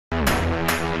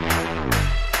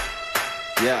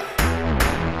Yeah.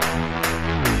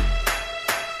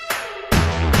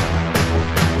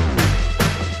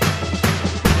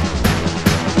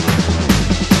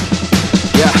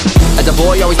 As a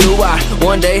boy, always knew I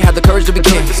one day had the courage to be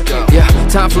king. Yeah,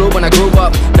 time flew when I grew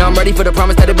up. Now I'm ready for the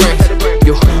promise that it brings.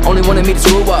 You only wanted me to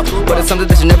screw up, but it's something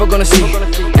that you're never gonna see.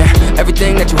 And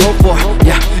everything that you hope for,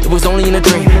 yeah, it was only in a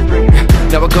dream.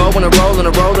 Now I go on a roll, and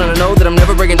I know that I'm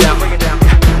never breaking down.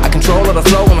 I control all the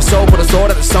flow on my soul, put a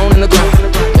sword that is sewn in the ground.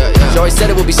 She always said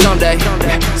it would be someday,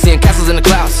 seeing castles in the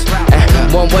clouds.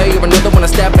 One way or another, when I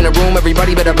step in the room,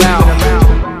 everybody better bow.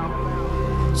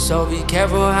 So be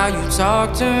careful how you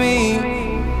talk to me.